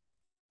injuries.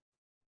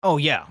 Oh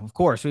yeah, of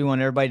course. We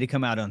want everybody to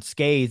come out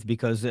unscathed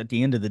because at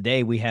the end of the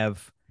day, we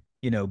have,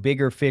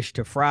 bigger fish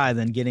to fry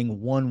than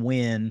getting one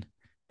win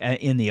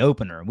in the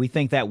opener. We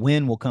think that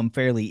win will come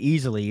fairly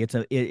easily.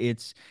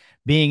 It's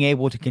being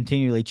able to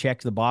continually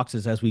check the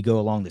boxes as we go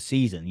along the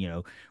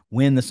season.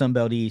 Win the Sun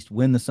Belt East,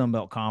 win the Sun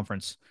Belt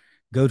Conference,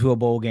 go to a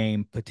bowl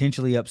game,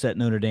 potentially upset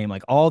Notre Dame.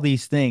 Like all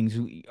these things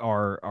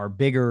are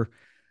bigger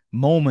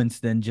moments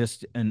than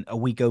just a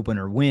week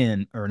opener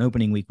win or an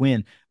opening week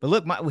win. But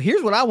look,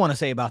 here's what I want to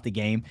say about the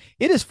game.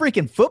 It is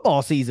freaking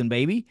football season,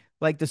 baby.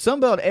 Like the Sun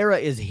Belt era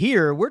is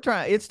here.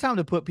 It's time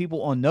to put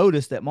people on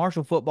notice that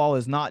Marshall football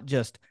is not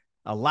just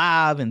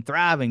alive and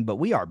thriving, but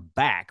we are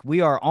back.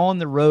 We are on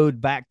the road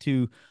back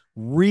to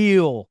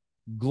real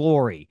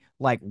glory,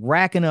 like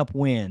racking up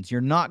wins.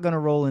 You're not going to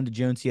roll into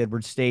Joan C.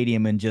 Edwards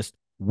Stadium and just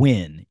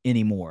win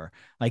anymore.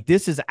 Like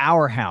this is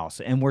our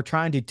house, and we're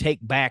trying to take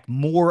back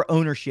more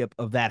ownership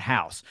of that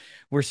house.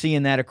 We're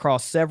seeing that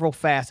across several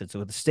facets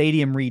with the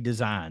stadium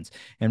redesigns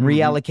and Mm-hmm.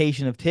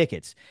 reallocation of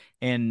tickets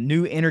and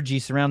new energy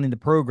surrounding the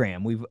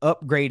program. We've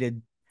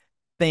upgraded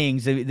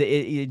things,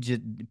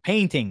 just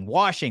painting,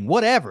 washing,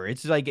 whatever.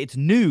 It's like it's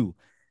new.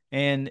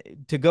 And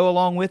to go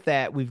along with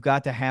that, we've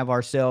got to have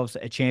ourselves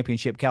a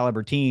championship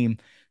caliber team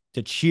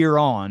to cheer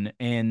on.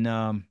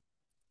 And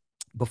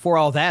before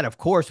all that, of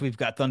course, we've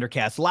got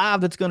Thundercast Live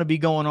that's going to be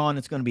going on.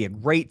 It's going to be a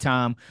great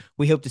time.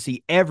 We hope to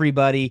see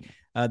everybody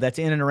that's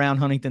in and around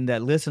Huntington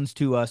that listens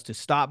to us to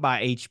stop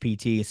by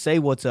HPT, say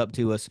what's up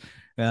to us,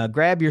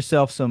 grab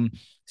yourself some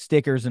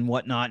stickers and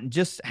whatnot, and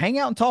just hang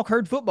out and talk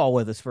herd football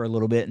with us for a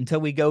little bit until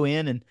we go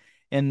in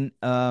and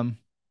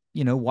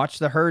watch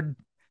the herd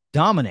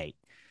dominate.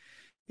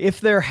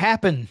 If there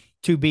happen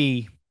to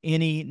be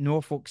any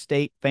Norfolk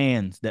State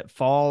fans that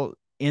fall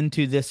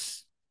into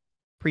this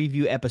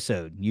preview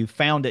episode, you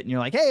found it and you're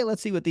like, hey,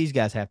 let's see what these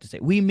guys have to say.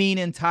 We mean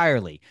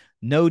entirely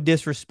no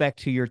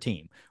disrespect to your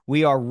team.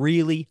 We are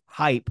really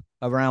hype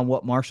around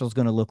what Marshall's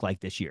going to look like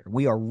this year.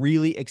 We are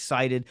really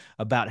excited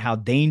about how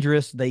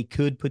dangerous they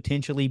could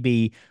potentially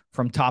be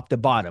from top to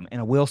bottom.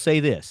 And I will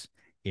say this,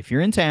 if you're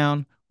in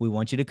town, we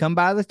want you to come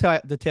by the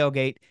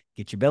tailgate,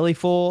 get your belly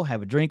full,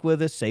 have a drink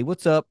with us, say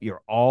what's up.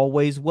 You're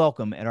always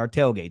welcome at our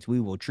tailgates. We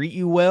will treat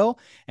you well,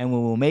 and we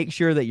will make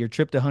sure that your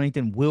trip to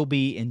Huntington will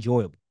be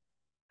enjoyable.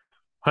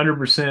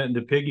 100%.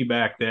 To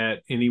piggyback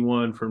that,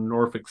 anyone from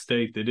Norfolk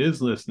State that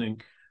is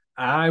listening,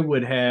 I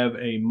would have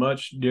a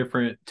much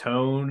different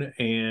tone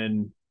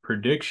and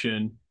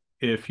prediction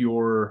if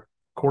your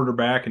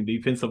quarterback and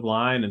defensive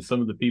line and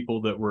some of the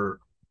people that were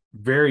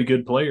very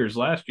good players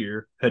last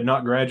year had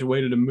not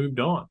graduated and moved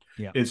on.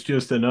 Yeah. It's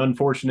just an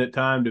unfortunate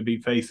time to be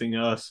facing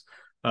us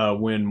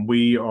when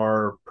we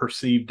are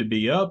perceived to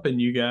be up, and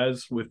you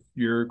guys, with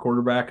your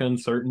quarterback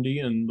uncertainty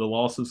and the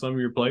loss of some of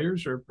your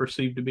players, are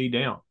perceived to be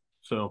down.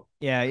 So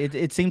Yeah,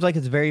 it seems like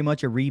it's very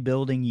much a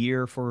rebuilding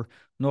year for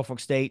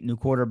Norfolk State. New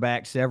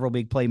quarterback, several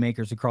big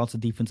playmakers across the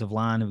defensive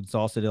line have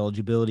exhausted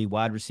eligibility.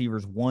 Wide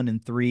receivers 1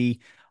 and 3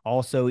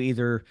 also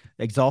either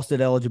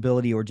exhausted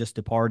eligibility or just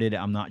departed.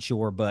 I'm not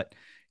sure, but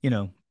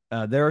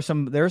there are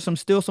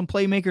still some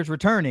playmakers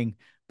returning,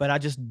 but I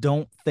just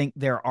don't think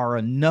there are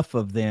enough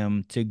of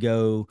them to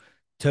go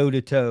toe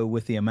to toe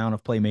with the amount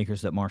of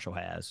playmakers that Marshall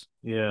has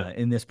yeah,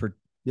 in this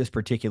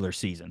particular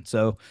season.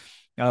 So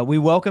we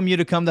welcome you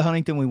to come to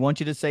Huntington. We want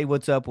you to say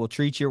what's up. We'll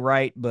treat you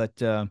right.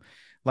 But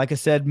like I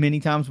said many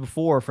times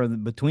before,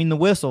 between the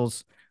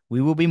whistles,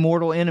 we will be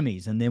mortal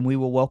enemies. And then we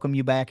will welcome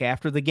you back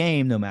after the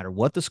game, no matter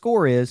what the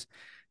score is,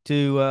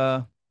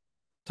 to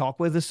talk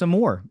with us some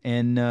more.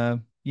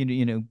 And,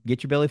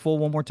 get your belly full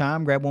one more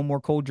time, grab one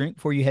more cold drink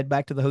before you head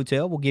back to the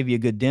hotel. We'll give you a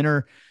good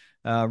dinner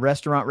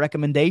restaurant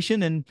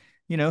recommendation. And,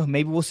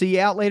 maybe we'll see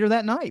you out later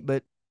that night.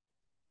 But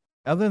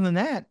other than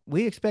that,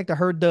 we expect a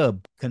herd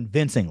dub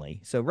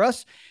convincingly. So,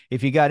 Russ,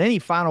 if you got any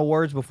final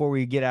words before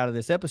we get out of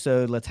this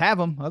episode, let's have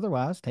them.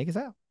 Otherwise, take us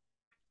out.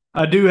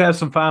 I do have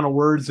some final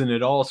words, and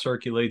it all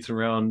circulates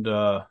around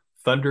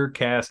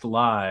Thundercast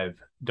Live.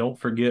 Don't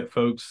forget,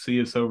 folks,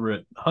 see us over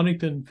at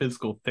Huntington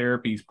Physical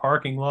Therapy's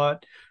parking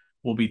lot.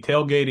 We'll be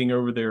tailgating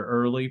over there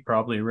early,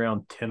 probably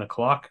around 10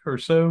 o'clock or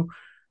so.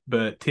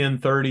 But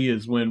 10:30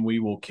 is when we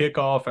will kick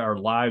off our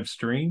live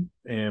stream,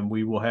 and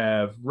we will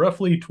have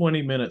roughly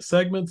 20-minute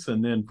segments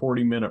and then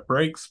 40-minute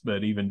breaks.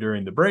 But even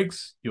during the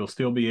breaks, you'll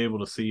still be able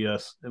to see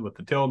us with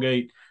the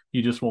tailgate.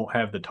 You just won't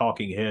have the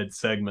talking head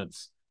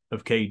segments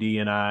of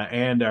KD and I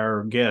and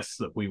our guests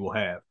that we will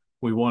have.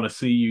 We want to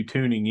see you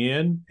tuning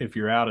in if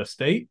you're out of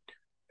state,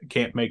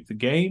 can't make the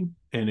game,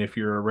 and if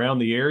you're around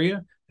the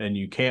area and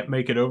you can't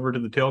make it over to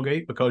the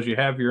tailgate because you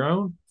have your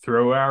own,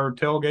 throw our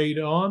tailgate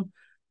on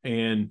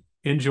and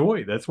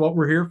enjoy. That's what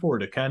we're here for,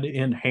 to kind of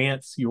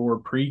enhance your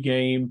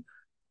pregame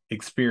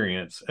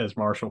experience as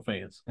Marshall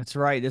fans. That's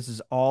right. This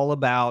is all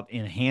about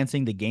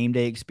enhancing the game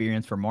day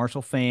experience for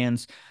Marshall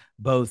fans,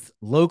 both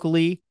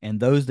locally and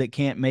those that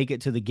can't make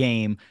it to the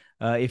game.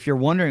 If you're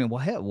wondering,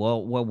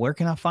 where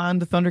can I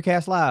find the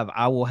Thundercast Live?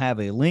 I will have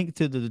a link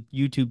to the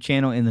YouTube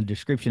channel in the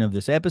description of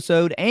this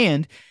episode.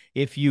 And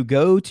if you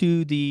go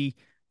to the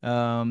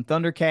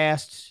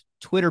Thundercast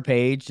Twitter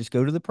page, just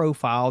go to the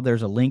profile.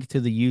 There's a link to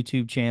the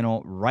YouTube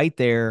channel right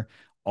there.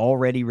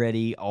 Already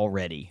ready,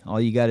 already. All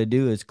you got to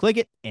do is click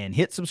it and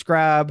hit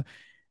subscribe.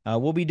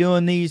 We'll be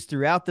doing these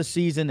throughout the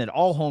season, and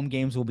all home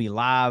games will be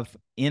live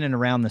in and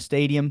around the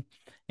stadium.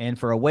 And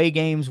for away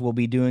games, we'll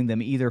be doing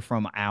them either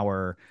from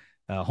our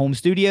home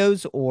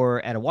studios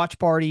or at a watch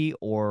party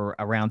or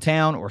around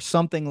town or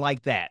something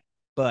like that.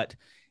 But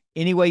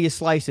any way you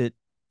slice it,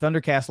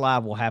 Thundercast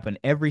Live will happen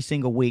every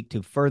single week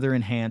to further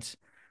enhance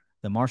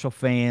the Marshall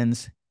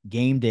fans'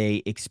 game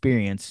day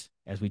experience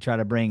as we try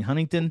to bring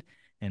Huntington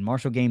and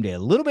Marshall game day a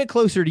little bit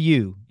closer to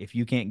you if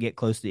you can't get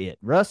close to it.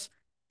 Russ,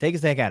 take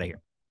us the heck out of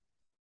here.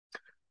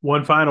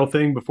 One final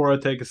thing before I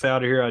take us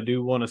out of here, I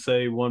do want to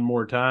say one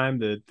more time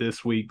that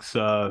this week's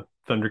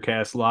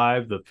Thundercast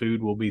Live, the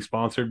food will be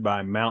sponsored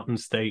by Mountain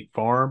State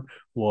Farm.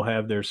 We'll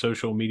have their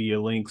social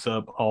media links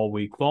up all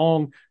week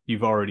long.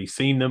 You've already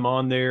seen them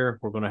on there.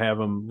 We're going to have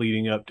them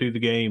leading up to the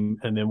game,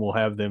 and then we'll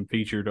have them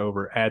featured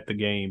over at the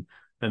game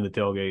and the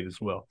tailgate as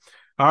well.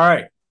 All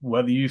right,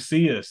 whether you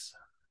see us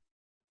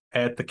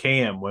at the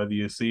Cam, whether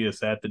you see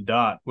us at the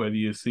Dot, whether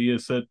you see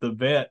us at the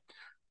Vet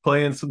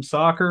playing some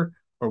soccer,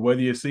 or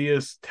whether you see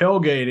us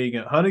tailgating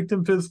at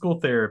Huntington Physical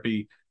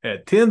Therapy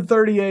at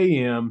 10:30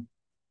 a.m.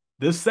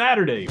 this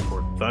Saturday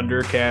for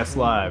Thundercast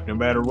Live. No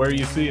matter where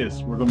you see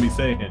us, we're going to be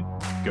saying,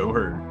 go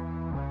Herd.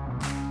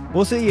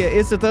 We'll see you.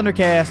 It's the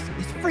Thundercast.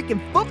 It's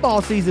freaking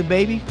football season,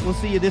 baby. We'll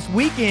see you this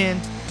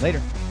weekend.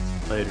 Later.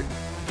 Later.